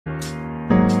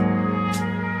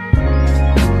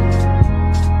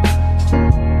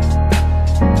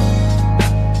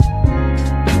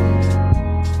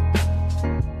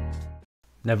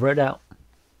Never a doubt.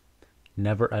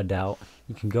 Never a doubt.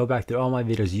 You can go back through all my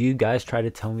videos. You guys tried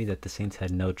to tell me that the Saints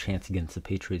had no chance against the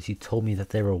Patriots. You told me that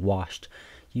they were washed.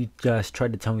 You guys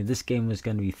tried to tell me this game was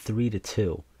going to be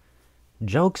 3-2.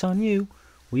 Joke's on you.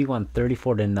 We won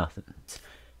 34 to nothing.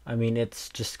 I mean, it's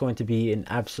just going to be an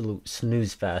absolute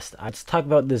snooze fest. Let's talk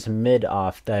about this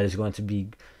mid-off that is going to be...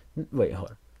 Wait,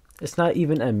 hold on. It's not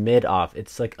even a mid-off.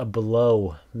 It's like a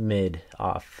below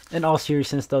mid-off. In all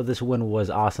seriousness, though, this win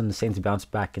was awesome. The Saints bounced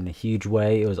back in a huge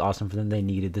way. It was awesome for them. They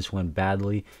needed this win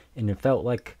badly. And it felt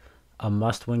like a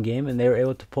must-win game. And they were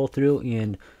able to pull through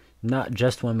and not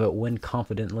just win, but win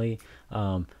confidently.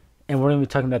 And we're going to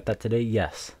be talking about that today.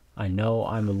 Yes, I know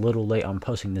I'm a little late on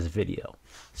posting this video.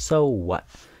 So what?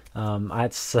 I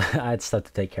had stuff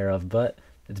to take care of, but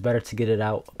it's better to get it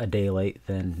out a day late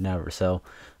than never. So,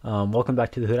 welcome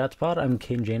back to the Hoodouts Pod. I'm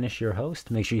Kane Janish, your host.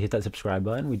 Make sure you hit that subscribe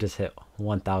button. We just hit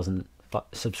 1,000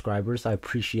 subscribers. I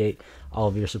appreciate all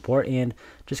of your support, and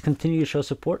just continue to show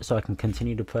support so I can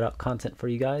continue to put out content for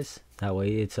you guys. That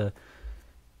way, it's a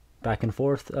back and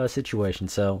forth situation.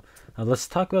 So, let's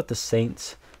talk about the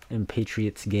Saints and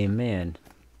Patriots game. Man,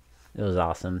 it was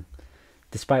awesome,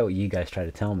 despite what you guys try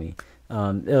to tell me.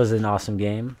 It was an awesome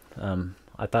game.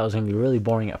 I thought it was going to be really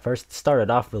boring at first. It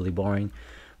started off really boring.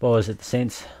 What was it? The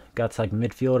Saints got to like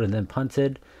midfield and then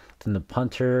punted. Then the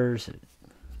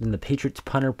Patriots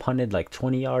punter punted like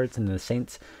 20 yards, and the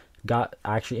Saints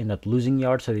actually ended up losing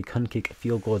yards, so they couldn't kick a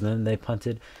field goal. And then they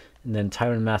punted, and then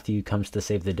Tyrann Mathieu comes to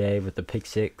save the day with the pick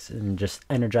six and just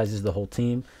energizes the whole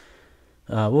team.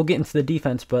 We'll get into the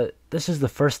defense, but this is the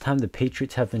first time the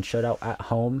Patriots have been shut out at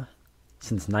home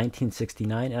since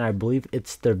 1969, and I believe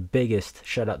it's their biggest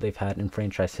shutout they've had in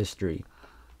franchise history.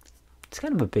 It's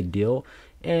kind of a big deal,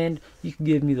 and you can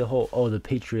give me the whole, oh, the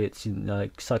Patriots, you know,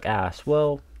 like, suck ass.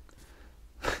 Well,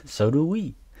 so do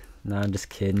we. No, I'm just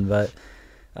kidding, but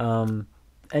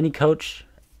any coach,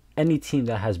 any team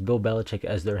that has Bill Belichick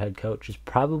as their head coach is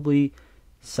probably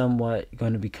somewhat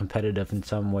going to be competitive in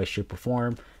some way, shape, or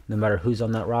form, no matter who's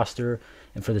on that roster.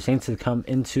 And for the Saints to come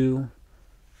into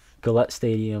Gillette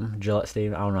Stadium, I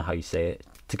don't know how you say it,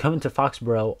 to come into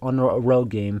Foxborough on a road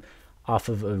game off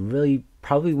of a really,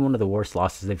 probably one of the worst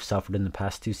losses they've suffered in the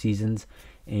past 2 seasons,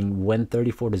 and win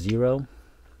 34-0,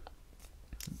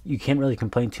 you can't really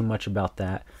complain too much about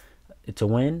that. It's a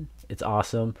win. It's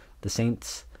awesome. The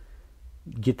Saints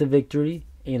get the victory,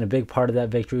 and a big part of that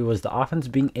victory was the offense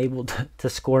being able to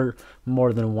score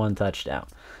more than 1 touchdown.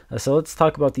 So let's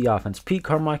talk about the offense. Pete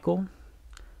Carmichael,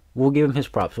 we'll give him his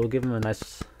props. We'll give him a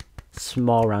nice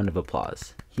small round of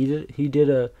applause. He did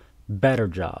a better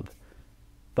job,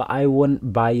 but I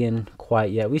wouldn't buy in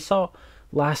quite yet. We saw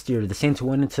last year the Saints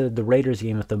went into the Raiders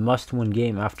game with a must-win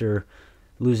game after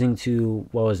losing to,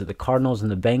 what was it, the Cardinals and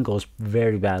the Bengals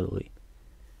very badly,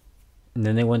 and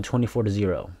then they won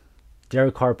 24-0.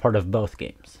 Derek Carr part of both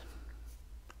games.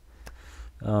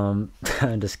 I'm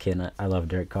just kidding. I love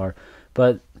Derek Carr,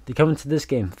 but they come into this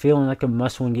game feeling like a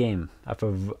must-win game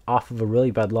off of a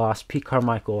really bad loss. Pete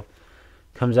Carmichael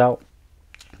comes out,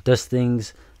 does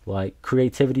things like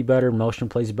creativity better, motion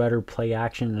plays better, play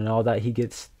action, and all that. He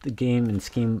gets the game and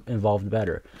scheme involved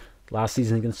better. Last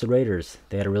season against the Raiders,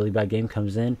 they had a really bad game,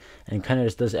 comes in and kind of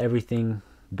just does everything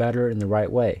better in the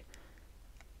right way.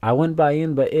 I wouldn't buy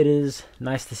in, but it is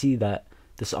nice to see that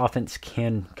this offense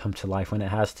can come to life when it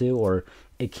has to, or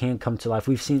it can come to life.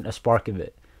 We've seen a spark of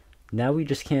it. Now we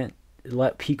just can't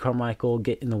let Pete Carmichael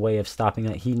get in the way of stopping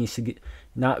that. He needs to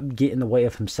not get in the way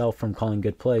of himself from calling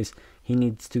good plays. He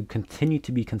needs to continue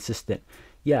to be consistent.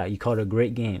 Yeah, you called a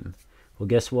great game. Well,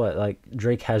 guess what? Like,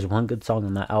 Drake has one good song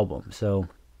on that album, so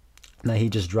that he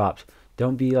just dropped.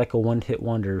 Don't be like a one-hit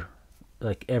wonder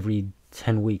like every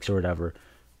 10 weeks or whatever.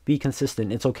 Be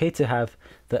consistent. It's okay to have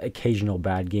the occasional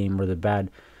bad game or the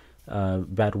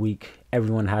bad week.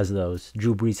 Everyone has those.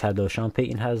 Drew Brees had those. Sean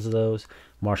Payton has those.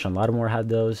 Marshawn Lattimore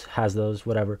has those,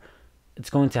 whatever. It's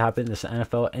going to happen. This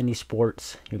NFL, any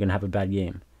sports, you're going to have a bad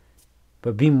game.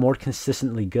 But be more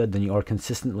consistently good than you are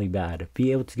consistently bad.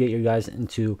 Be able to get your guys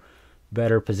into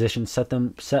better positions. Set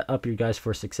up your guys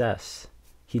for success.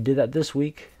 He did that this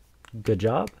week. Good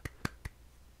job.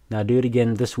 Now do it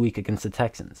again this week against the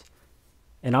Texans.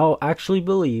 And I'll actually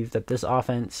believe that this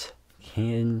offense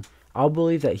I'll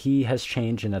believe that he has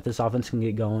changed and that this offense can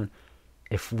get going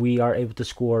if we are able to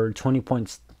score 20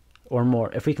 points or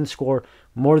more. If we can score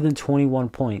more than 21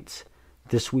 points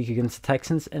this week against the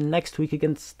Texans and next week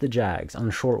against the Jags on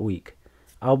a short week.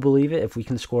 I'll believe it if we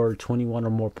can score 21 or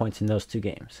more points in those 2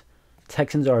 games.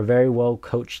 Texans are a very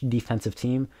well-coached defensive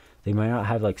team. They might not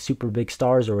have like super big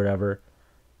stars or whatever,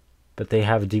 but they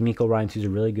have DeMeco Ryans, who's a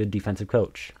really good defensive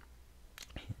coach.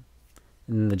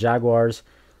 And the Jaguars,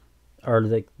 or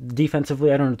like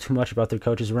defensively, I don't know too much about their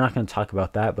coaches. We're not going to talk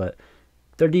about that, but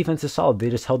their defense is solid. They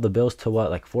just held the Bills to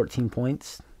what, like 14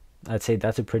 points? I'd say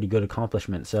that's a pretty good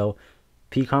accomplishment. So,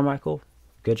 Pete Carmichael,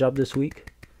 good job this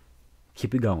week.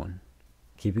 Keep it going.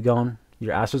 Keep it going.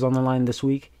 Your ass was on the line this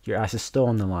week. Your ass is still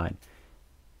on the line.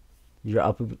 You're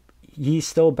up. He's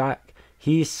still back.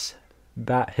 His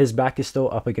back is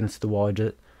still up against the wall,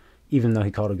 even though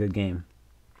he called a good game.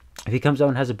 If he comes out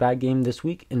and has a bad game this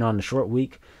week and on a short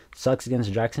week sucks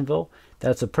against Jacksonville,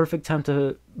 that's a perfect time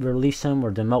to release him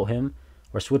or demote him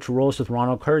or switch roles with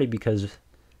Ronald Curry, because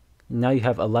now you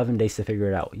have 11 days to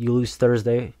figure it out. You lose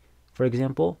Thursday, for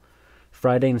example.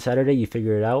 Friday and Saturday, you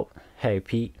figure it out. Hey,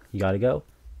 Pete, you got to go.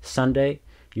 Sunday,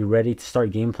 you're ready to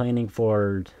start game planning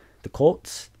for the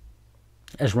Colts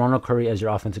as Ronald Curry as your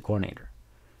offensive coordinator.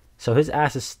 So his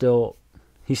ass is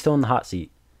he's still in the hot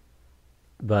seat.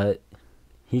 But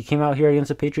he came out here against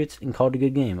the Patriots and called a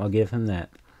good game. I'll give him that.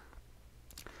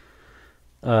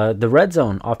 The red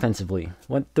zone offensively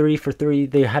went 3 for 3.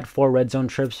 They had 4 red zone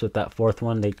trips. With that 4th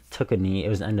one, they took a knee. It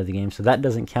was the end of the game, so that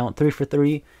doesn't count. 3 for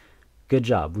 3. Good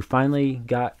job. We finally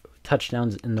got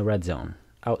touchdowns in the red zone.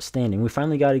 Outstanding. We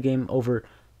finally got a game over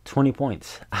 20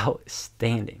 points.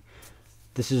 Outstanding.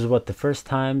 This is the first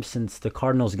time since the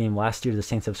Cardinals game last year the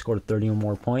Saints have scored 30 or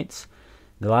more points.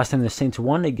 The last time the Saints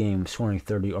won a game scoring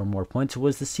 30 or more points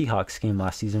was the Seahawks game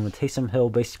last season, when Taysom Hill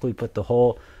basically put the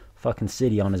whole fucking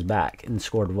city on his back and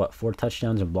scored 4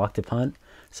 touchdowns and blocked a punt.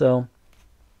 So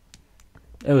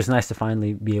it was nice to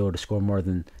finally be able to score more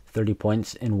than 30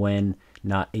 points and win,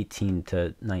 not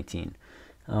 18-19.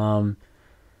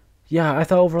 Yeah, I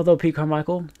thought overall though, Pete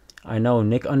Carmichael, I know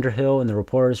Nick Underhill and the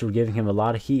reporters were giving him a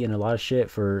lot of heat and a lot of shit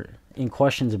in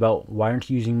questions about why aren't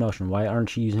you using motion, why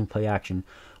aren't you using play action,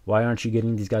 why aren't you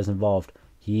getting these guys involved.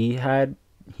 He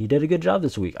did a good job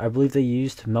this week. I believe they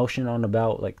used motion on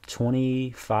about like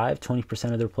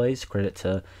 20% of their plays. Credit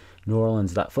to New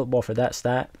Orleans football for that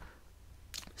stat.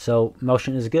 So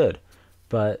motion is good,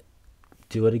 but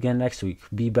do it again next week.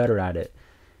 Be better at it.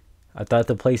 I thought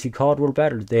the plays he called were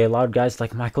better. They allowed guys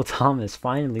like Michael Thomas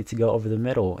finally to go over the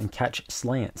middle and catch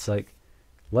slants. Like,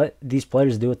 let these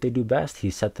players do what they do best.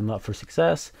 He set them up for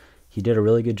success. He did a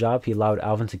really good job. He allowed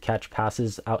Alvin to catch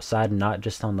passes outside and not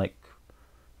just on like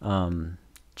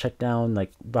check down,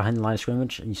 like behind the line of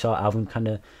scrimmage. You saw Alvin kind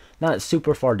of not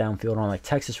super far downfield on like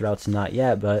Texas routes, not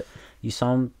yet, but you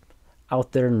saw him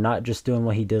out there not just doing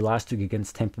what he did last week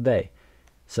against Tampa Bay.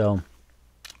 So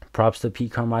props to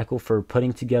Pete Carmichael for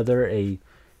putting together a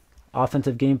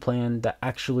offensive game plan that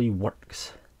actually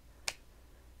works.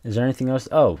 Is there anything else?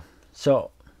 Oh,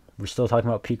 so we're still talking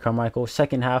about Pete Carmichael.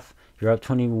 Second half, you're up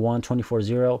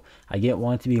 24-0. I get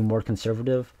wanting to be more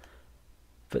conservative,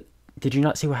 but did you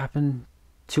not see what happened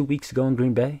 2 weeks ago in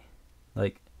Green Bay?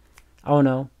 Like, I don't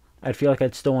know. I feel like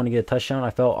I'd still want to get a touchdown. I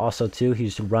felt also, too,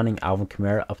 he's running Alvin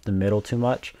Kamara up the middle too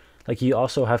much. Like, you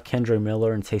also have Kendre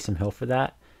Miller and Taysom Hill for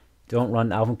that. Don't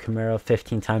run Alvin Kamara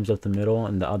 15 times up the middle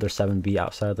and the other 7 be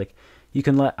outside. Like, you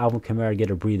can let Alvin Kamara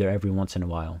get a breather every once in a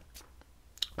while.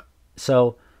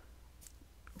 So,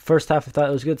 first half I thought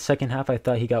it was good. Second half I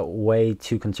thought he got way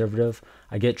too conservative.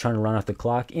 I get trying to run out the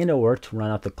clock, and it worked.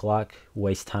 Run out the clock,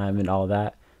 waste time and all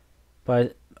that.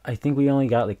 But I think we only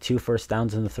got like 2 first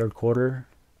downs in the third quarter.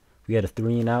 We had a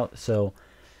 3 and out, so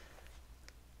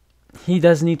he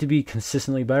does need to be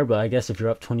consistently better. But I guess if you're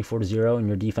up 24-0 and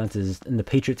your defense and the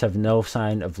Patriots have no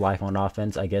sign of life on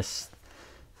offense, I guess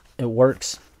it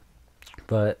works.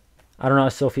 But I don't know. I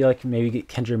still feel like maybe get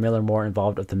Kendre Miller more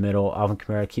involved at the middle. Alvin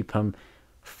Kamara, keep him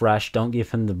fresh. Don't give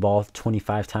him the ball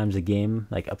 25 times a game,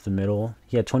 like up the middle.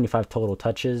 He had 25 total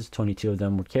touches. 22 of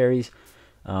them were carries.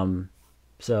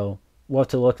 So we'll have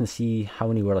to look and see how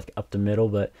many were like up the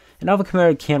middle. And Alvin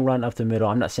Kamara can run up the middle.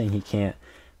 I'm not saying he can't,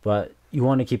 but you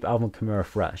want to keep Alvin Kamara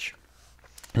fresh.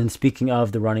 And speaking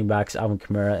of the running backs, Alvin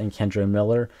Kamara and Kendre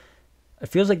Miller, it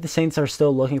feels like the Saints are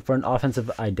still looking for an offensive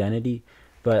identity.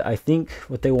 But I think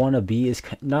what they want to be is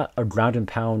not a ground and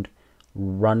pound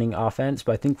running offense,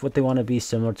 but I think what they want to be is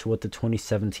similar to what the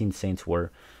 2017 Saints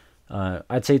were.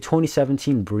 I'd say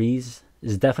 2017 Breeze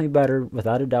is definitely better,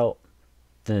 without a doubt,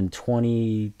 than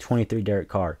 2023 Derek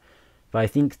Carr. But I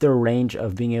think their range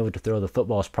of being able to throw the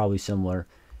football is probably similar.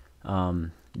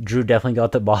 Drew definitely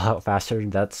got the ball out faster,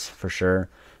 that's for sure.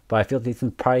 But I feel like they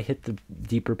can probably hit the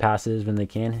deeper passes when they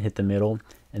can, hit the middle,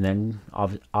 and then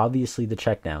obviously the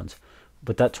checkdowns.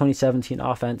 But that 2017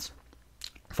 offense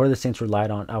for the Saints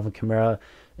relied on Alvin Kamara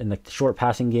in the short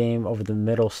passing game, over the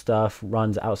middle stuff,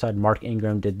 runs outside. Mark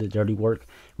Ingram did the dirty work.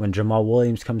 When Jamal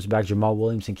Williams comes back, Jamal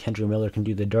Williams and Kendra Miller can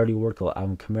do the dirty work. Let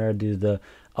Alvin Kamara do the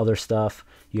other stuff.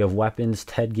 You have weapons.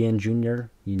 Ted Ginn Jr.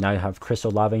 You now have Chris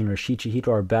Olave and Rashid Shaheed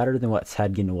are better than what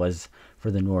Ted Ginn was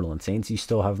for the New Orleans Saints. You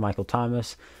still have Michael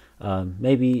Thomas.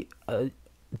 Definitely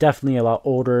a lot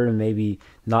older and maybe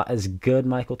not as good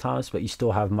Michael Thomas, but you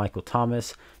still have Michael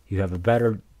Thomas. You have a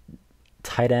better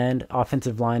tight end.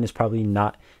 Offensive line is probably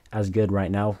not as good right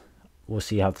now. We'll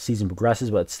see how the season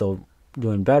progresses, but it's still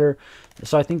doing better.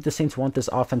 So I think the Saints want this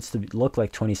offense to look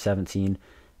like 2017.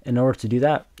 In order to do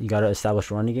that, you got to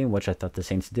establish a running game, which I thought the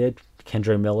Saints did.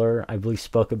 Kendra Miller, I believe,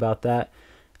 spoke about that.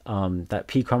 That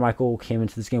Pete Carmichael came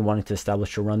into this game wanting to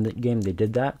establish a run game. They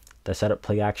did that. They set up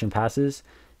play action passes.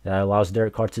 That allows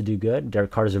Derek Carr to do good. Derek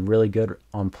Carr is really good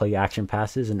on play action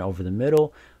passes and over the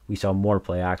middle. We saw more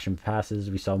play action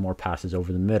passes. We saw more passes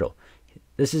over the middle.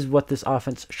 This is what this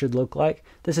offense should look like.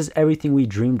 This is everything we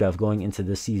dreamed of going into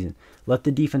this season. Let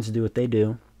the defense do what they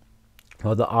do,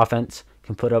 while the offense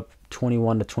can put up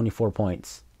 21 to 24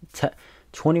 points.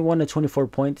 21 to 24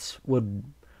 points would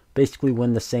basically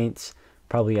win the Saints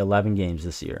probably 11 games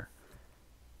this year.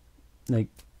 Like,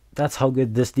 that's how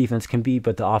good this defense can be,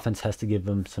 but the offense has to give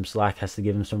them some slack, has to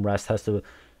give them some rest, has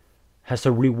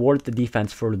to reward the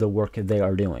defense for the work that they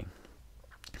are doing.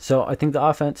 So I think the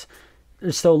offense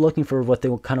is still looking for what they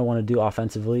kind of want to do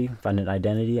offensively, find an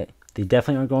identity. They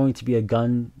definitely are going to be a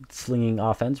gun-slinging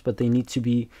offense, but they need to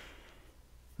be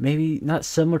maybe not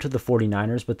similar to the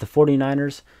 49ers, but the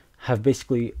 49ers have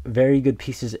basically very good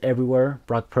pieces everywhere.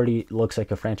 Brock Purdy looks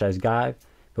like a franchise guy,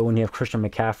 but when you have Christian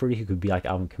McCaffrey, who could be like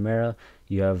Alvin Kamara,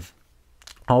 you have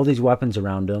all these weapons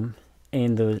around him,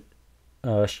 and the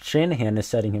Shanahan is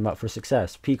setting him up for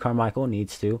success. Pete Carmichael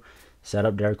needs to set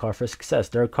up Derek Carr for success.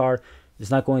 Derek Carr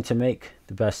is not going to make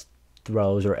the best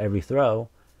throws or every throw,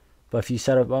 but if you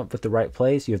set him up with the right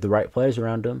plays, you have the right players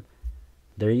around him,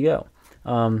 there you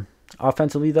go.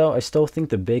 Offensively, though, I still think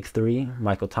the big three,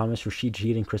 Michael Thomas, Rashid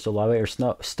Shaheed, and Chris Olave,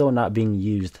 are still not being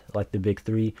used like the big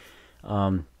three.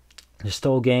 There's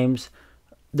still games.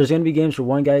 There's going to be games where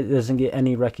one guy doesn't get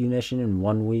any recognition in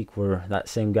 1 week, where that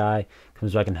same guy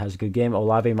comes back and has a good game.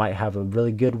 Olave might have a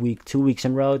really good week 2 weeks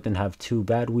in a row, then have 2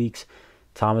 bad weeks.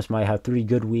 Thomas might have 3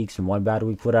 good weeks and 1 bad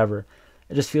week, whatever.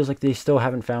 It just feels like they still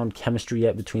haven't found chemistry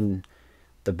yet between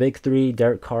the big three,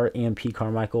 Derek Carr and Pete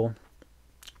Carmichael.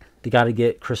 They got to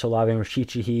get Chris Olave and Rashid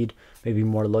Shaheed maybe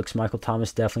more looks. Michael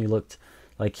Thomas definitely looked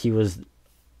like he was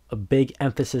a big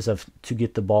emphasis to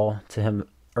get the ball to him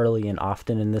early and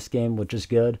often in this game, which is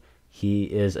good. He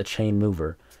is a chain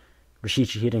mover. Rashid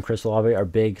Shaheed and Chris Olave are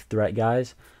big threat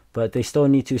guys, but they still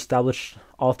need to establish,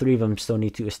 all three of them still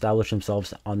need to establish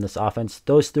themselves on this offense.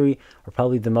 Those three are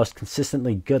probably the most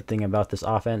consistently good thing about this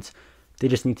offense. They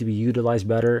just need to be utilized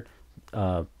better.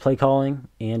 Play calling,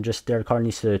 and just Derek Carr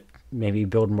needs to maybe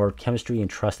build more chemistry and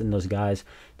trust in those guys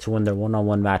to win their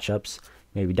one-on-one matchups,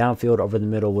 maybe downfield, over the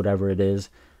middle, whatever it is.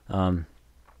 But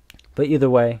either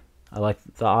way, I like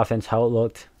the offense, how it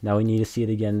looked. Now we need to see it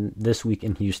again this week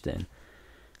in Houston.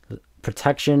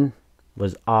 Protection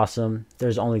was awesome.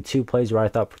 There's only 2 plays where I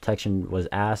thought protection was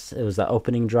ass. It was the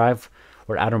opening drive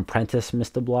where Adam Prentice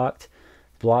missed the block,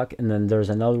 and then there's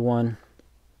another one.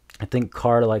 I think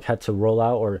Carr had to roll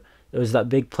out, or it was that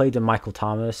big play to Michael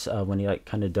Thomas when he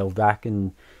kind of dove back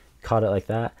and caught it like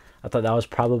that. I thought that was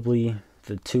probably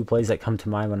the 2 plays that come to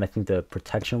mind when I think the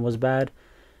protection was bad.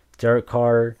 Derek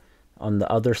Carr on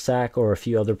the other sack or a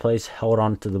few other plays held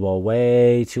on to the ball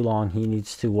way too long. He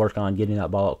needs to work on getting that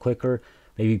ball out quicker.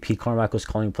 Maybe Pete Carmichael's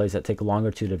calling plays that take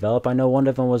longer to develop. I know one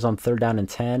of them was on 3rd down and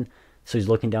 10, so he's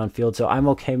looking downfield. So I'm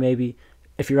okay maybe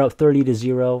if you're out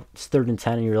 30-0, it's 3rd and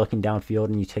 10, and you're looking downfield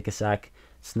and you take a sack.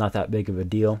 It's not that big of a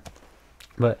deal.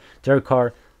 But Derek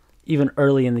Carr, even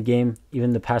early in the game,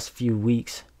 even the past few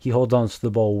weeks, he holds on to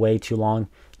the ball way too long.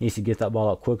 Needs to get that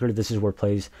ball out quicker. This is where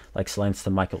plays like slants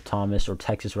to Michael Thomas or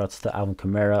Texas routes to Alvin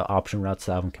Kamara, option routes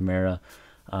to Alvin Kamara,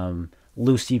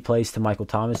 Lucy plays to Michael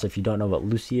Thomas. If you don't know what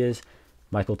Lucy is,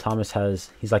 Michael Thomas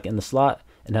he's in the slot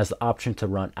and has the option to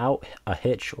run out a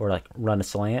hitch or run a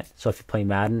slant. So if you play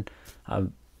Madden,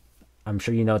 I'm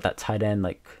sure you know that tight end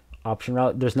option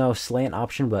route. There's no slant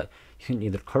option, but you can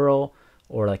either curl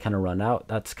or kind of run out.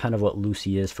 That's kind of what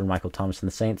Lucy is for Michael Thomas and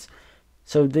the Saints.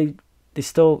 So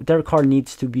Derek Carr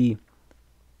needs to be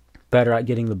better at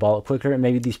getting the ball out quicker, and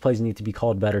maybe these plays need to be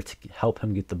called better to help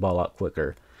him get the ball out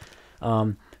quicker.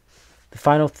 One of the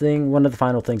final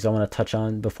things I want to touch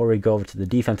on before we go over to the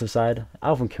defensive side,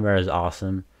 Alvin Kamara is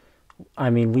awesome. I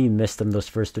mean, we missed him those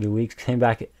first 3 weeks. Came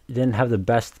back, didn't have the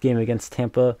best game against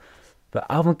Tampa, but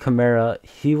Alvin Kamara,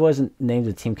 he wasn't named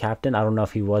the team captain. I don't know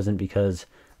if he wasn't because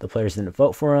the players didn't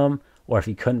vote for him, or if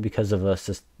he couldn't because of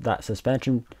that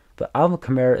suspension. But Alvin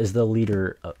Kamara is the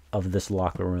leader of this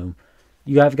locker room.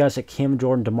 You have guys like Cam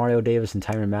Jordan, Demario Davis, and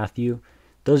Tyrann Mathieu.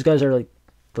 Those guys are like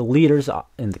the leaders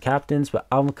and the captains, but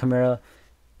Alvin Kamara,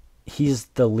 he's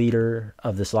the leader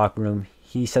of this locker room.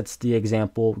 He sets the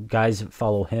example. Guys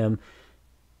follow him.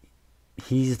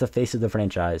 He's the face of the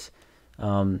franchise.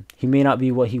 He may not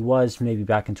be what he was maybe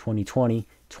back in 2020,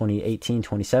 2018,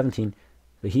 2017,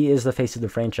 but he is the face of the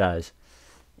franchise.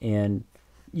 And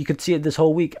you could see it this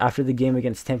whole week after the game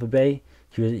against Tampa Bay.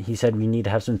 He said we need to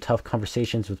have some tough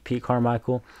conversations with Pete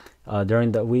Carmichael.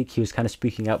 During that week, he was kind of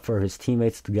speaking up for his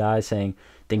teammates, the guys, saying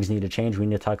things need to change. We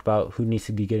need to talk about who needs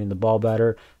to be getting the ball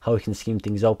better, how we can scheme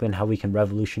things open, how we can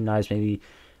revolutionize, maybe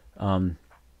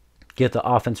get the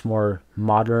offense more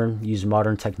modern, use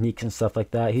modern techniques and stuff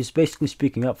like that. He's basically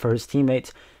speaking up for his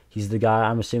teammates. He's the guy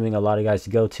I'm assuming a lot of guys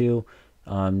go to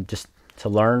just to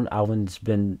learn. Alvin's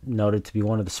been noted to be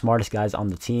one of the smartest guys on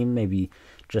the team, maybe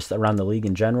just around the league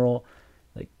in general.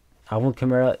 Like Alvin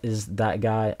Kamara is that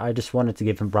guy. I just wanted to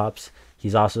give him props.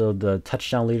 He's also the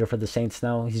touchdown leader for the Saints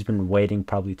now. He's been waiting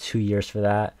probably 2 years for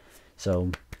that.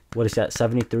 So what is that,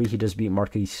 73? He just beat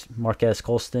Marquez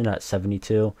Colston at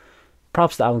 72.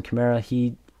 Props to Alvin Kamara.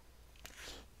 He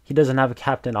doesn't have a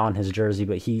captain on his jersey,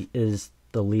 but he is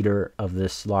the leader of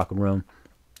this locker room.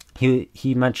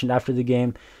 He mentioned after the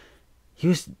game, he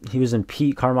was in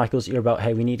Pete Carmichael's ear about,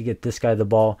 hey, we need to get this guy the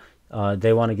ball.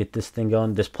 They want to get this thing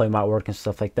going. This play might work and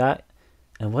stuff like that.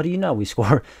 And what do you know? We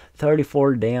score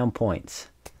 34 damn points.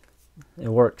 It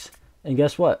works. And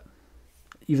guess what?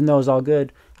 Even though it was all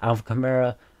good, Alvin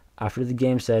Kamara, after the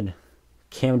game, said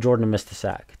Cam Jordan missed a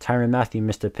sack. Tyrann Mathieu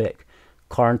missed a pick.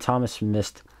 Carlton Thomas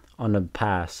missed on a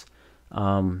pass.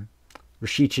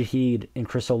 Rashid Shaheed and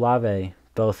Chris Olave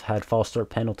both had false start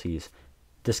penalties.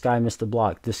 This guy missed a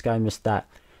block. This guy missed that.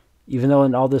 Even though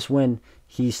in all this win,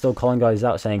 he's still calling guys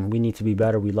out, saying we need to be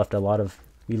better. We left a lot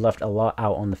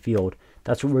out on the field.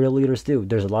 That's what real leaders do.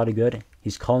 There's a lot of good.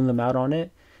 He's calling them out on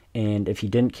it, and if he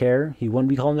didn't care, he wouldn't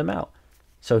be calling them out.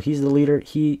 So he's the leader.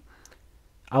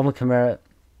 Alvin Kamara.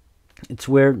 It's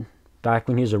weird. Back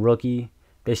when he was a rookie,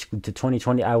 basically to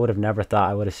 2020, I would have never thought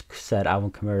I would have said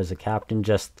Alvin Kamara as a captain.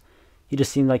 He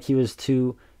just seemed like he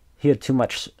had too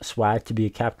much swag to be a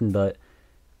captain, but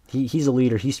he's a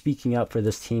leader. He's speaking up for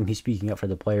this team. He's speaking up for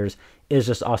the players. It's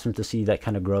just awesome to see that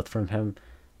kind of growth from him,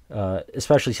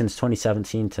 especially since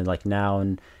 2017 to like now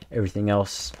and everything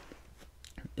else.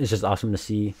 It's just awesome to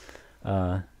see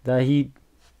that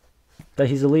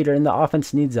he's a leader, and the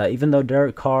offense needs that. Even though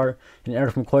Derek Carr and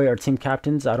Eric McCoy are team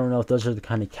captains, I don't know if those are the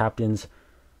kind of captains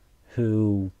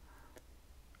who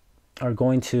are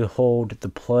going to hold the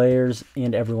players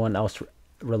and everyone else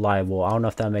reliable. I don't know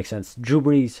if that makes sense. Drew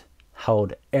Brees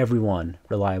held everyone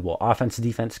reliable. Offense,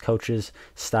 defense, coaches,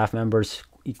 staff members,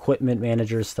 equipment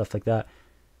managers, stuff like that.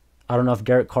 I don't know if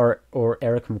Derek Carr or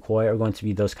Eric McCoy are going to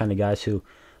be those kind of guys who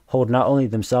hold not only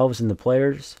themselves and the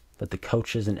players, but the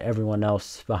coaches and everyone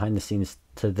else behind the scenes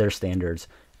to their standards.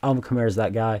 Alvin Kamara is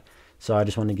that guy, so I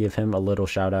just want to give him a little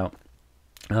shout out.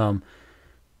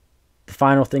 The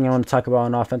final thing I want to talk about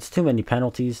on offense, too many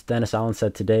penalties. Dennis Allen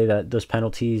said today that those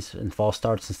penalties and false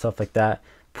starts and stuff like that,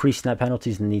 pre-snap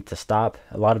penalties, need to stop.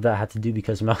 A lot of that had to do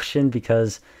because of motion,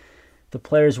 because the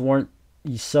players weren't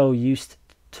so used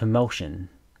to motion.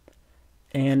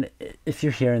 And if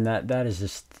you're hearing that, that is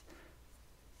just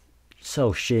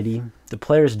so shitty. The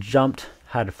players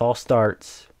had false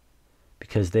starts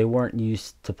because they weren't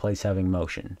used to plays having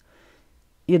motion.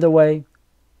 Either way,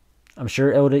 I'm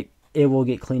sure it will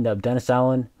get cleaned up. Dennis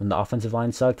Allen, when the offensive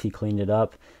line sucked, he cleaned it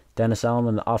up. Dennis Allen,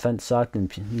 when the offense sucked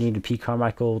and needed Pete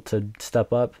Carmichael to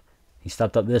step up, he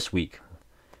stepped up this week.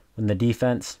 When the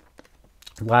defense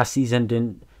last season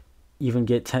didn't even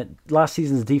get 10, last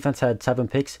season's defense had 7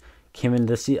 picks, came in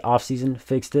this offseason,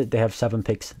 fixed it. They have 7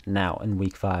 picks now in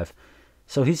week 5.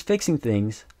 So he's fixing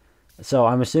things. So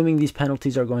I'm assuming these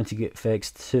penalties are going to get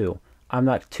fixed too. I'm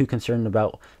not too concerned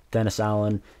about Dennis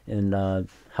Allen and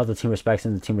how the team respects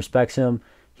him. The team respects him.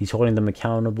 He's holding them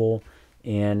accountable.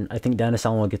 And I think Dennis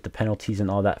Allen will get the penalties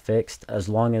and all that fixed. As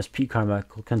long as Pete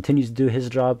Carmichael continues to do his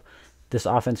job, this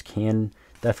offense can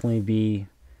definitely be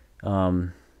a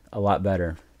lot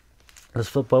better. Let's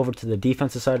flip over to the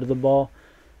defensive side of the ball.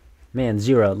 Man,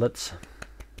 0. Let's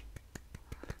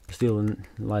do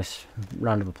a nice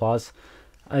round of applause.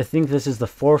 I think this is the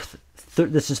fourth.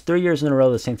 This is 3 years in a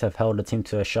row the Saints have held a team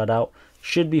to a shutout.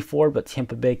 Should be 4, but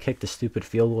Tampa Bay kicked a stupid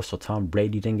field goal, so Tom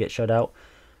Brady didn't get shut out.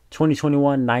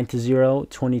 2021, 9-0.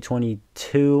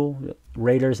 2022,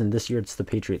 Raiders, and this year it's the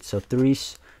Patriots. So 3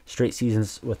 straight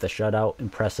seasons with a shutout.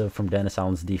 Impressive from Dennis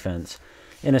Allen's defense.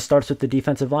 And it starts with the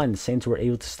defensive line. The Saints were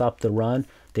able to stop the run.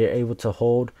 They were able to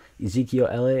hold Ezekiel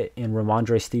Elliott and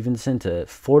Ramondre Stevenson to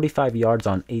 45 yards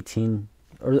on 18,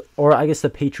 or I guess the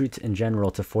Patriots in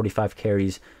general, to 45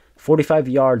 carries. 45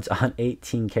 yards on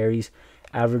 18 carries,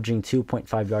 averaging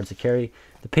 2.5 yards a carry.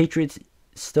 The Patriots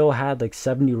still had like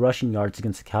 70 rushing yards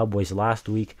against the Cowboys last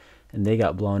week, and they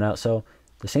got blown out. So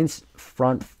the Saints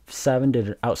front seven did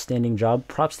an outstanding job.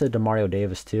 Props to Demario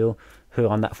Davis too, who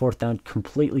on that fourth down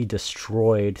completely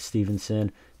destroyed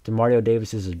Stevenson. Demario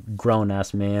Davis is a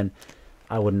grown-ass man.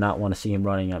 I would not want to see him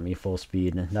running at me full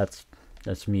speed, and that's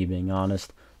me being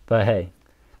honest. But hey,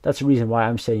 that's the reason why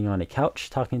I'm sitting on a couch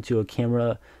talking to a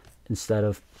camera instead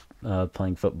of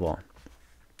playing football.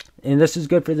 And this is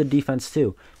good for the defense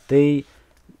too.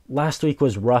 Last week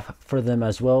was rough for them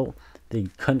as well. They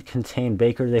couldn't contain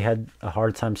Baker. They had a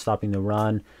hard time stopping the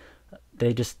run.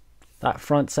 That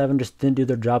front seven just didn't do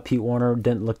their job. Pete Warner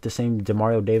didn't look the same.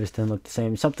 Demario Davis didn't look the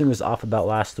same. Something was off about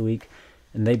last week,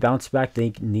 and they bounced back.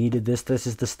 They needed this. This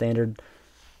is the standard.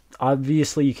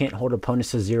 Obviously, you can't hold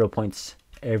opponents to 0 points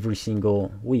every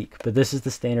single week, but this is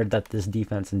the standard that this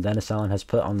defense and Dennis Allen has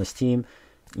put on this team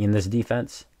in this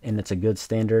defense, and it's a good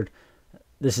standard.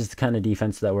 This is the kind of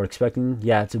defense that we're expecting.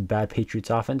 Yeah, it's a bad Patriots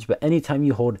offense, but anytime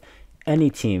you hold any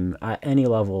team at any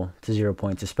level to 0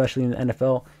 points, especially in the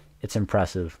NFL, it's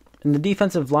impressive. And the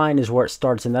defensive line is where it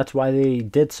starts, and that's why they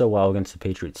did so well against the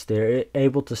Patriots. They're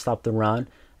able to stop the run,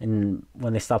 and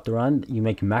when they stop the run, you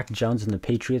make Mac Jones and the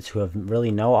Patriots, who have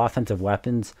really no offensive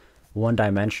weapons,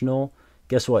 one-dimensional.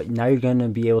 Guess what? Now you're going to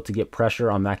be able to get pressure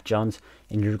on Mac Jones,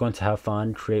 and you're going to have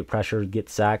fun, create pressure, get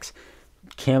sacks.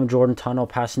 Cam Jordan, Tano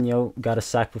Passanio got a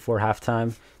sack before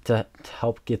halftime to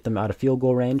help get them out of field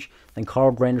goal range. Then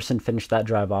Carl Granderson finished that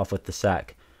drive off with the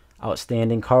sack.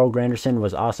 Outstanding. Carl Granderson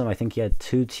was awesome. I think he had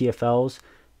 2 TFLs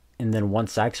and then 1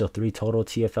 sack, so 3 total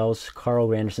TFLs. Carl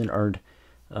Granderson earned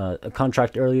a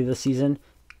contract earlier this season.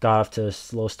 Got off to a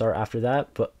slow start after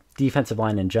that, but defensive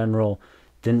line in general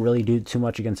didn't really do too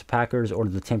much against the Packers or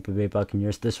the Tampa Bay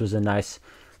Buccaneers. This was a nice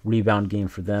rebound game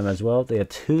for them as well. They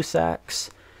had 2 sacks.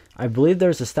 I believe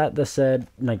there's a stat that said,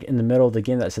 like in the middle of the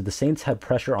game, that said the Saints had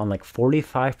pressure on like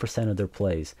 45% of their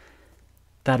plays.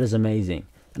 That is amazing.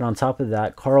 And on top of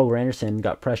that, Carl Granderson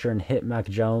got pressure and hit Mac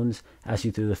Jones as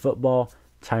he threw the football.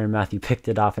 Tyrann Mathieu picked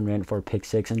it off and ran for a pick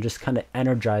six and just kind of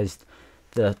energized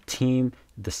the team,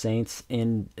 the Saints,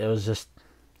 and it was just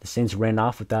the Saints ran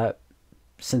off with that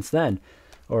since then.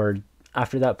 Or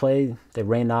after that play, they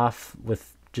ran off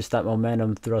with just that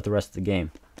momentum throughout the rest of the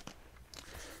game.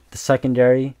 The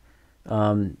secondary,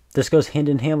 this goes hand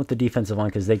in hand with the defensive line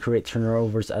because they create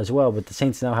turnovers as well, but the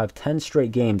Saints now have 10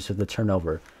 straight games with a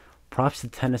turnover. Props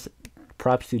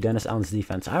to Dennis Allen's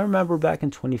defense. I remember back in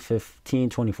 2015,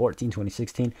 2014,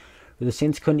 2016, where the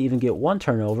Saints couldn't even get 1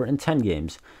 turnover in 10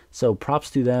 games. So props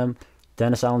to them.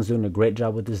 Dennis Allen's doing a great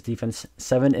job with this defense.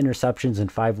 7 interceptions in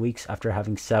 5 weeks after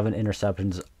having 7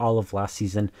 interceptions all of last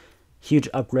season. Huge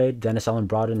upgrade. Dennis Allen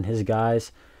brought in his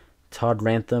guys. Todd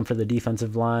Rantham for the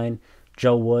defensive line.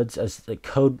 Joe Woods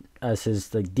as his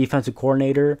defensive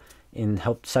coordinator and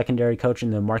helped secondary coach,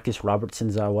 and then Marcus Robertson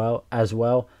as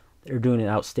well. They're doing an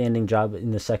outstanding job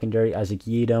in the secondary. Isaac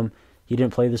Yiadom, he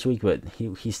didn't play this week, but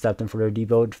he stepped in for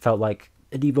Adebo. It felt like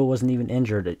Adebo wasn't even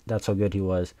injured. That's how good he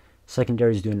was.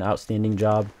 Secondary is doing an outstanding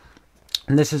job.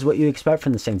 And this is what you expect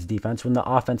from the Saints defense when the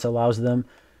offense allows them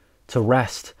to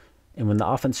rest. And when the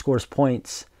offense scores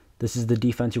points, this is the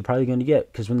defense you're probably going to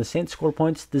get. Because when the Saints score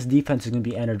points, this defense is going to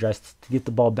be energized to get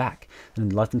the ball back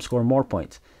and let them score more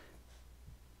points.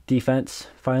 Defense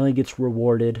finally gets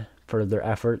rewarded for their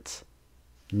efforts.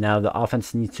 Now the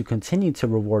offense needs to continue to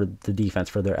reward the defense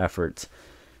for their efforts.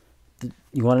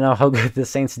 You want to know how good the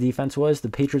Saints defense was? The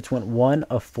Patriots went 1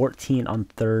 of 14 on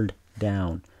 3rd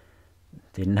down.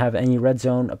 They didn't have any red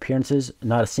zone appearances,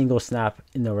 not a single snap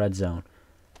in the red zone.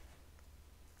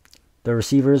 The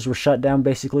receivers were shut down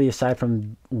basically aside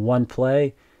from 1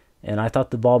 play, and I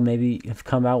thought the ball maybe have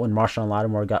come out when Marshawn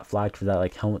Lattimore got flagged for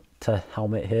that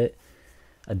helmet hit.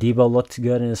 Adebo looked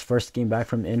good in his first game back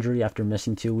from injury after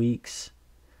missing 2 weeks.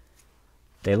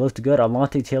 They looked good.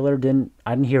 Alontae Taylor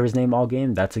I didn't hear his name all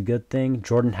game. That's a good thing.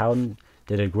 Jordan Howden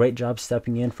did a great job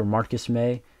stepping in for Marcus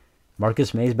May.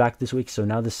 Marcus May's back this week, so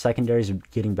now the secondary is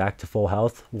getting back to full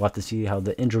health. We'll have to see how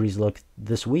the injuries look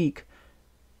this week.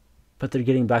 But they're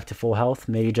getting back to full health,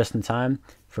 maybe just in time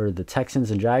for the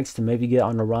Texans and Jags to maybe get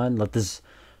on a run. Let this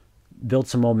build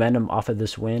some momentum off of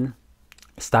this win.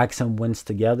 Stack some wins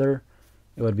together.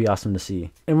 It would be awesome to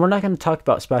see. And we're not going to talk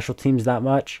about special teams that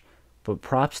much, but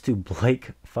props to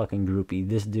Blake fucking Grupe.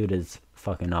 This dude is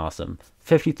fucking awesome.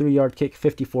 53-yard kick,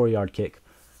 54-yard kick.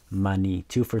 Money.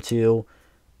 2 for 2.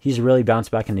 He's really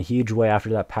bounced back in a huge way after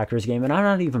that Packers game, and I'm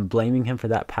not even blaming him for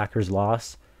that Packers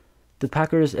loss. The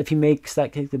Packers, if he makes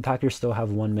that kick, the Packers still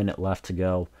have 1 minute left to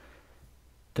go.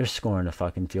 They're scoring a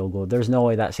fucking field goal. There's no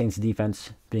way that Saints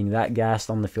defense, being that gassed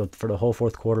on the field for the whole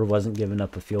fourth quarter, wasn't giving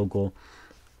up a field goal.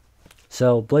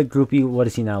 So Blake Grupe, what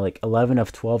is he now? Like 11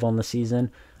 of 12 on the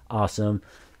season. Awesome.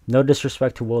 No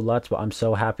disrespect to Will Lutz, but I'm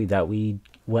so happy that we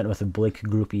went with a Blake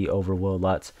Grupe over Will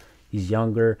Lutz. He's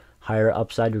younger, higher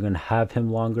upside. You're going to have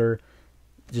him longer.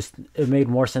 Just it made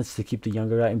more sense to keep the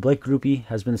younger guy. And Blake Grupe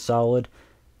has been solid.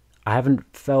 I haven't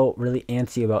felt really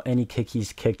antsy about any kick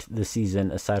he's kicked this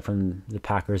season aside from the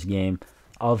Packers game.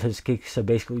 All of his kicks have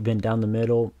basically been down the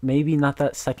middle. Maybe not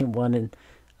that second one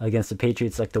against the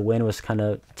Patriots. Like the wind was kind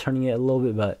of turning it a little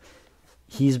bit, but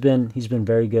he's been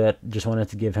very good. Just wanted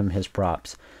to give him his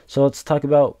props. So let's talk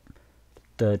about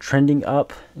the trending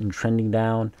up and trending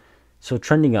down. So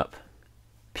trending up,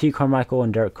 Pete Carmichael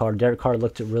and Derek Carr. Derek Carr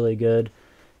looked really good.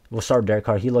 We'll start with Derek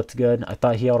Carr. He looked good. I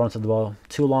thought he held onto the ball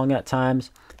too long at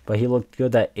times, but he looked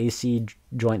good. That AC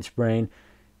joint sprain,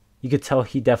 you could tell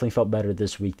he definitely felt better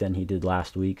this week than he did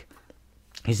last week.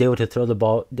 He's able to throw the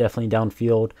ball definitely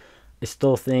downfield. I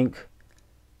still think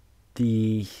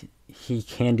he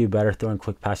can do better throwing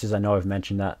quick passes. I know I've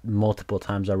mentioned that multiple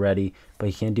times already, but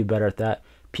he can do better at that.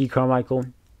 Pete Carmichael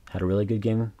had a really good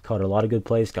game, caught a lot of good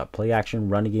plays, got play action,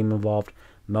 running game involved,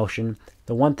 motion.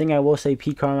 The one thing I will say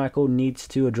Pete Carmichael needs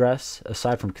to address,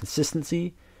 aside from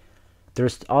consistency,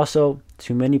 there's also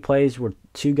too many plays where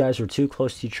two guys were too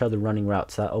close to each other running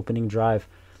routes. That opening drive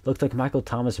looked like Michael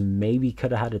Thomas maybe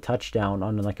could have had a touchdown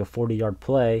on like a 40-yard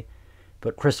play,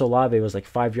 but Chris Olave was like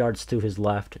 5 yards to his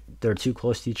left. They're too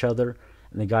close to each other,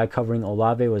 and the guy covering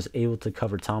Olave was able to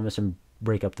cover Thomas and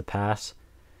break up the pass.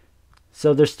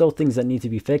 So there's still things that need to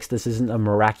be fixed. This isn't a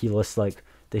miraculous, like,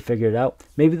 they figured it out.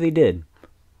 Maybe they did.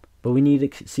 But we need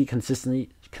to see consistency.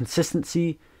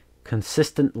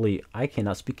 I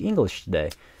cannot speak English today.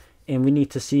 And we need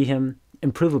to see him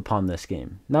improve upon this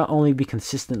game. Not only be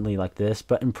consistently like this,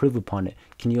 but improve upon it.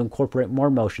 Can you incorporate more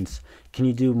motions? Can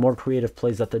you do more creative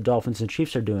plays that the Dolphins and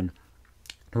Chiefs are doing?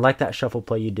 Like that shuffle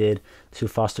play you did to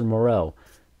Foster Moreau.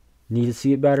 Need to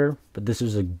see it better, but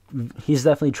he's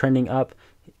definitely trending up.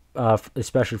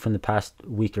 Especially from the past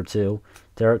week or two.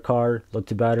 Derek Carr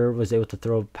looked better, was able to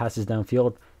throw passes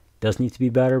downfield. Does need to be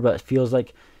better, but it feels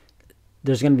like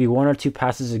there's going to be 1 or 2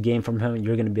 passes a game from him, and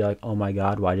you're going to be like, oh my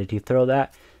God, why did he throw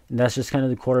that? And that's just kind of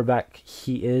the quarterback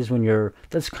he is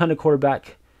that's the kind of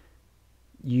quarterback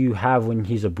you have when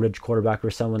he's a bridge quarterback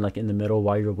or someone like in the middle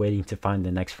while you're waiting to find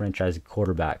the next franchise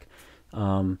quarterback.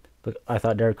 But I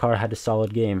thought Derek Carr had a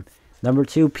solid game. Number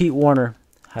 2, Pete Warner.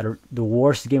 Had the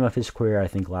worst game of his career, I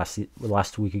think,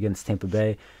 last week against Tampa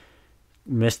Bay.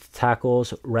 Missed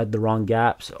tackles, read the wrong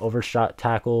gaps, overshot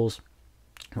tackles,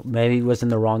 maybe was in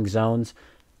the wrong zones.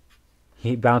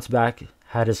 He bounced back,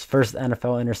 had his first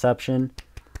NFL interception.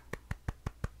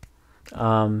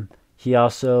 He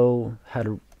also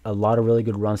had a lot of really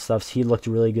good run stuffs. He looked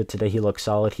really good today. He looked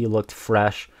solid. He looked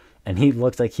fresh, and he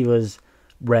looked like he was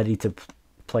ready to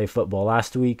play football.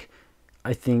 Last week,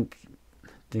 I think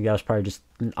that was probably just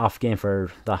an off game for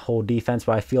the whole defense,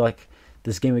 but I feel like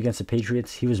this game against the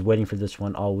Patriots, he was waiting for this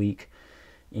one all week.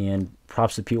 And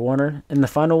props to Pete Warner. And the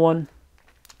final one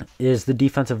is the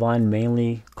defensive line,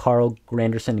 mainly Carl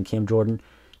Granderson and Cam Jordan.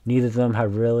 Neither of them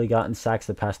have really gotten sacks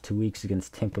the past 2 weeks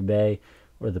against Tampa Bay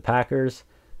or the Packers.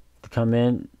 To come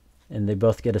in, and they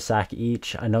both get a sack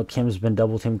each. I know Cam's been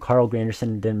double-teamed. Carl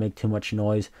Granderson didn't make too much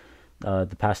noise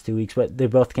the past 2 weeks, but they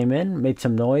both came in, made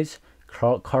some noise.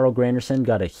 Carl Granderson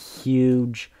got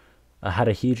had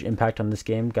a huge impact on this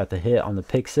game. Got the hit on the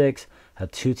pick six,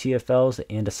 had 2 TFLs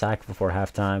and a sack before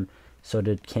halftime. So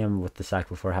did Cam with the sack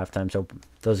before halftime. So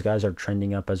those guys are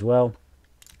trending up as well.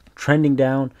 Trending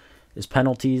down is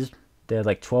penalties. They had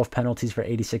like 12 penalties for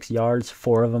 86 yards.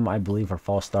 4 of them, I believe, are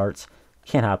false starts.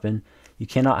 Can't happen. You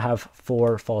cannot have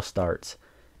 4 false starts.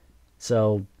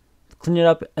 So clean it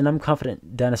up, and I'm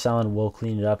confident Dennis Allen will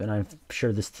clean it up, and I'm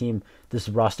sure this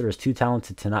roster is too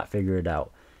talented to not figure it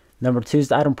out. Number 2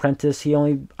 is Adam Prentice.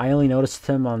 I only noticed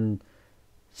him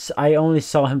I only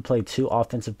saw him play 2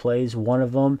 offensive plays. One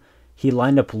of them, he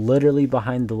lined up literally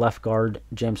behind the left guard,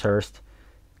 James Hurst,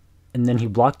 and then he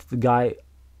blocked the guy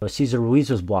Cesar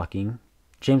Ruiz was blocking.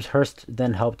 James Hurst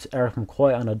then helped Eric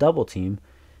McCoy on a double team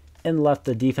and left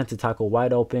the defensive tackle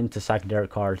wide open to sack Derek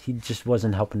Carr. He just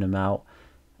wasn't helping him out.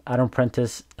 Adam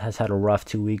Prentice has had a rough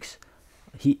 2 weeks.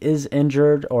 He is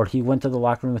injured, or he went to the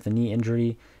locker room with a knee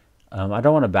injury. I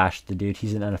don't want to bash the dude.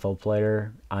 He's an NFL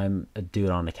player. I'm a dude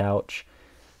on the couch.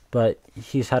 But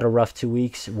he's had a rough 2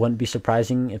 weeks. Wouldn't be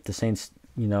surprising if the Saints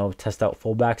test out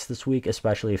fullbacks this week,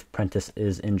 especially if Prentice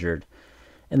is injured.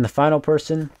 And the final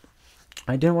person,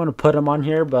 I didn't want to put him on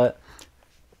here, but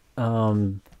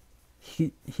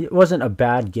he it wasn't a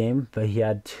bad game, but he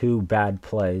had 2 bad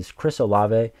plays. Chris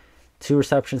Olave, 2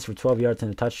 receptions for 12 yards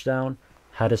and a touchdown.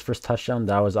 Had his first touchdown.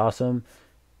 That was awesome.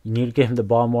 You need to give him the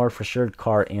ball more for sure,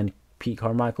 Carr and Pete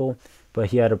Carmichael. But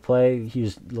he had a play. He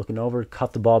was looking over,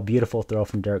 caught the ball. Beautiful throw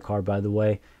from Derek Carr, by the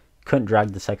way. Couldn't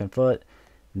drag the second foot.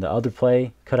 And the other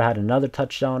play, could have had another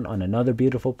touchdown on another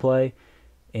beautiful play.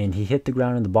 And he hit the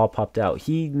ground and the ball popped out.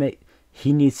 He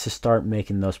needs to start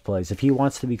making those plays. If he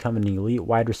wants to become an elite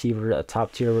wide receiver, a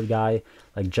top-tier guy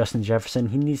like Justin Jefferson,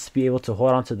 he needs to be able to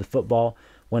hold on to the football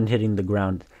when hitting the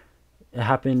ground. It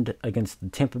happened against the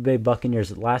Tampa Bay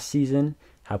Buccaneers last season.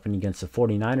 Happened against the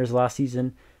 49ers last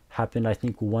season. Happened, I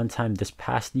think, one time this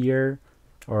past year,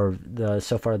 or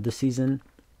so far this season.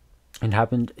 And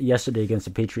happened yesterday against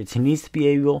the Patriots. He needs to be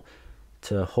able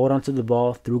to hold onto the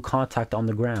ball through contact on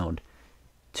the ground.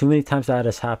 Too many times that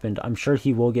has happened. I'm sure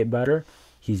he will get better.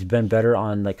 He's been better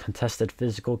on contested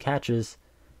physical catches.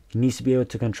 He needs to be able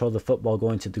to control the football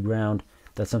going to the ground.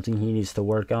 That's something he needs to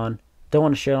work on. Don't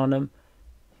want to shit on him.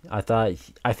 I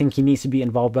think he needs to be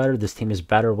involved better. This team is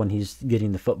better when he's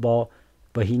getting the football,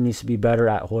 but he needs to be better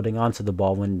at holding onto the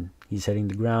ball when he's hitting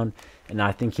the ground. And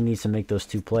I think he needs to make those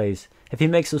 2 plays. If he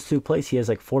makes those 2 plays, he has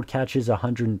 4 catches,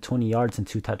 120 yards, and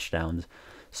 2 touchdowns.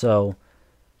 So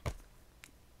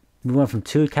we went from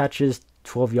 2 catches,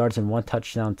 12 yards, and 1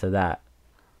 touchdown to that.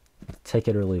 Take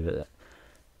it or leave it.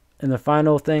 And the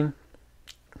final thing,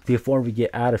 before we get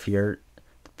out of here,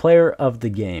 the player of the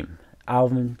game,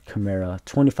 Alvin Kamara,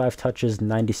 25 touches,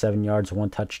 97 yards, 1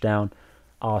 touchdown.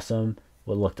 Awesome.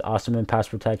 What looked awesome in pass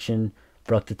protection.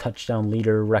 Broke the touchdown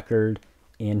leader record.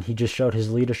 And he just showed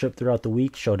his leadership throughout the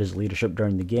week. Showed his leadership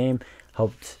during the game.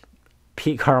 Helped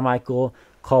Pete Carmichael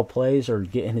call plays or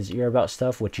get in his ear about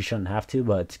stuff, which he shouldn't have to,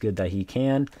 but it's good that he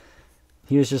can.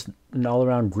 He was just an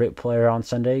all-around great player on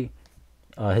Sunday.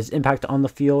 His impact on the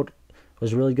field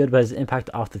was really good, but his impact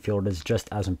off the field is just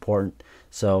as important.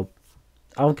 So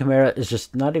Alvin Kamara is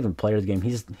just not even player of the game.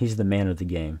 He's the man of the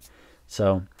game.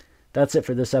 So that's it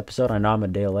for this episode. I know I'm a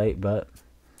day late, but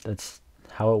that's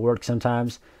how it works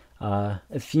sometimes.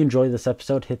 If you enjoyed this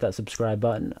episode, hit that subscribe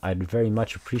button. I'd very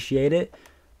much appreciate it.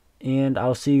 And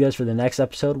I'll see you guys for the next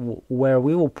episode, where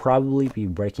we will probably be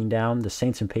breaking down the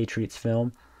Saints and Patriots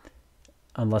film,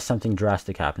 unless something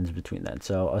drastic happens between then.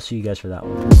 So I'll see you guys for that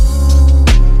one.